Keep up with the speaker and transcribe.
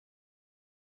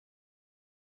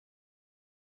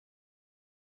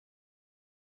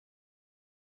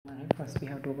First we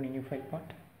have to open a new file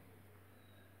part.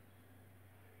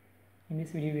 In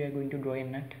this video we are going to draw a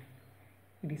nut.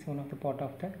 It is one of the part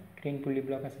of the crane pulley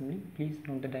block assembly. Please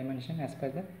note the dimension as per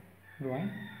the drawing.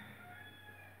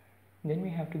 Then we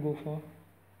have to go for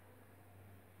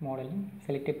modeling.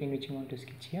 Select a plane which you want to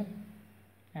sketch here.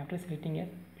 After selecting a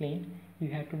plane,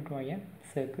 you have to draw a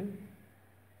circle.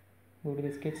 Go to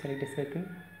the sketch, select a circle.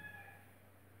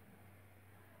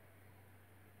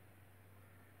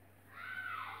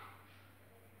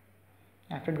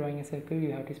 After drawing a circle,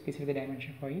 you have to specify the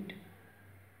dimension for it.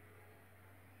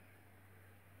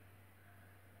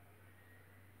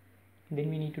 Then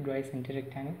we need to draw a center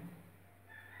rectangle.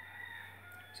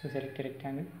 So select a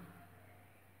rectangle.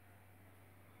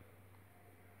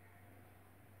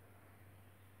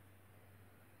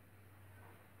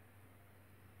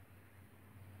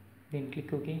 Then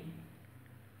click OK.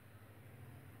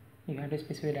 You have to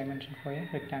specify the dimension for a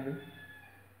rectangle.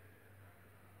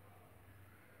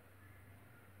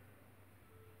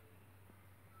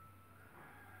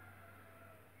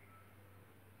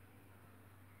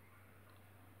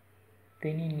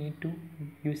 Then you need to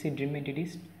use a trim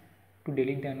entities to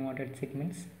delete the unwanted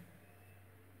segments.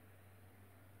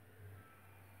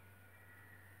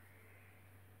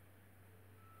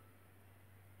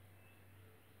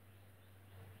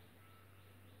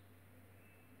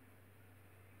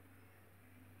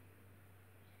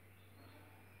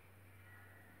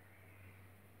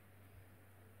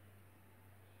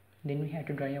 Then we have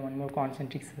to draw one more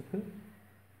concentric circle.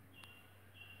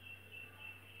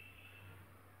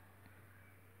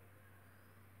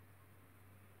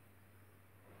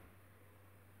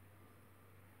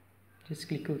 Just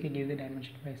click OK, give the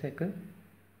dimension for a circle.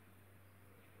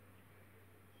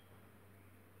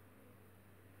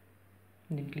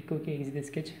 Then click OK, exit the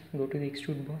sketch, go to the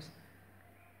extrude boss,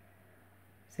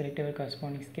 select our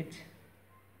corresponding sketch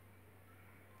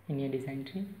in a design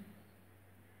tree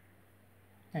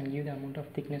and give the amount of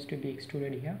thickness to be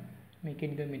extruded here. Make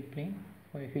it the mid plane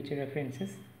for future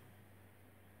references.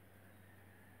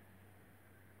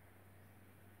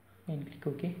 Then click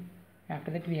OK.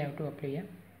 After that we have to apply a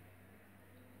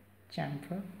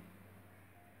chamfer.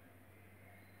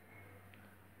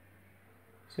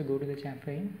 So go to the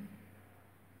chamfer,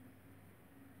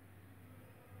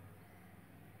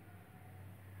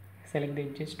 select the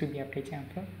edges to be applied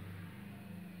chamfer.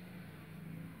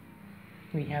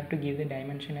 We have to give the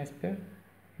dimension as per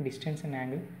distance and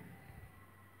angle.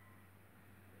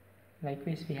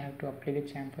 Likewise we have to apply the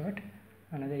chamfer at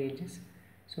another edges.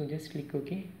 So just click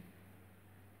OK.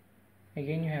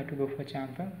 Again you have to go for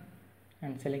chamfer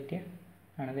and select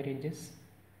another edges.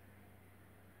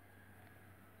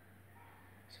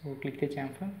 So click the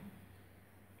chamfer.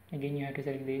 Again you have to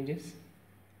select the edges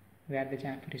where the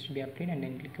chamfer is to be applied and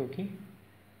then click OK.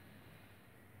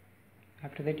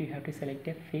 After that you have to select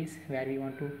a face where we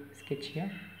want to sketch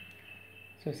here.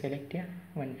 So select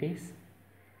one face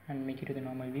and make it to the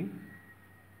normal view.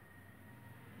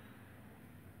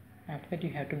 After that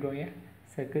you have to draw a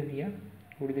circle here.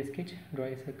 Go to the sketch, draw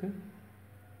a circle.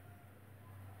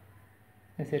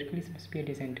 The circle must be at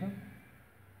the center.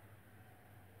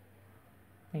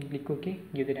 Then click OK,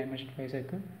 give the dimension for a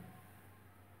circle.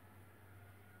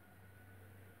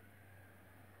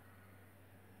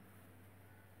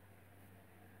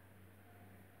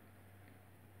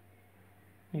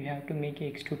 You have to make a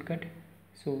extrude cut.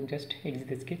 So just exit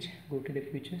the sketch, go to the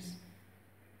features.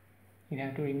 You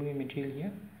have to remove a material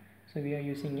here. So we are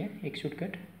using a extrude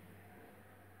cut.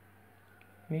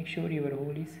 Make sure your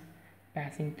hole is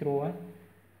passing through a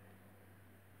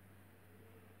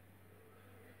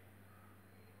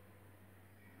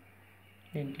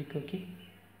then click OK.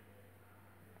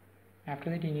 After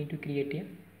that you need to create a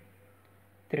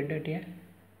thread at a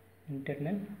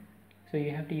internal. So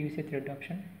you have to use a thread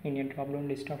option in your drop down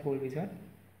list of hole wizard.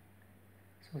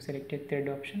 So select a thread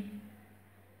option.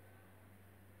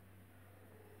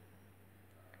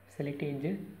 Select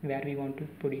edge where we want to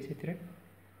produce a thread.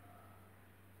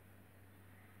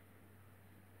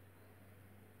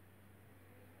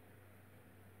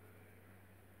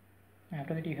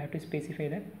 After that you have to specify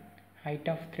the height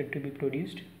of thread to be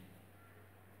produced.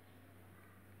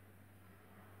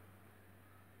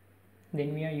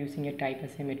 Then we are using a type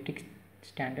as a metric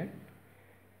standard.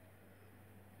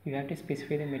 You have to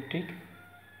specify the metric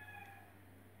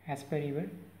as per your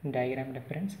diagram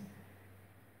reference.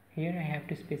 Here I have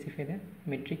to specify the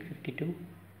metric 52.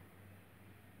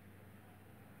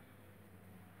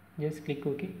 Just click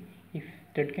OK. If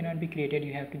thread cannot be created,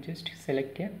 you have to just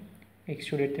select a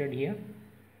extruded thread here.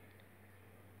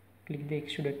 Click the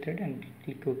extruded thread and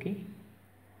click OK.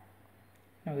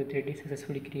 Now the thread is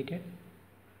successfully created.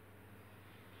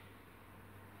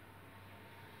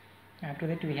 After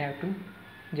that we have to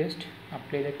just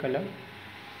apply the color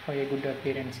for a good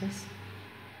appearances.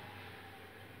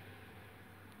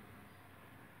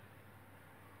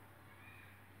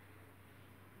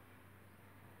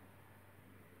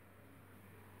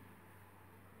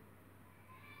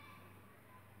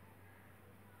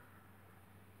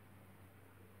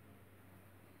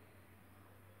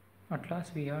 At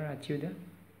last we have achieved the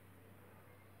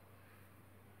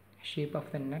shape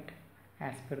of the nut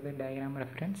as per the diagram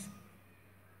reference.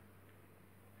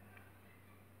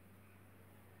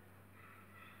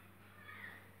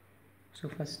 So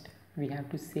first we have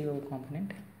to save our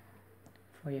component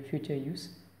for a future use.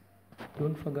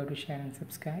 Don't forget to share and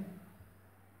subscribe.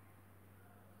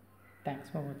 Thanks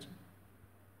for watching.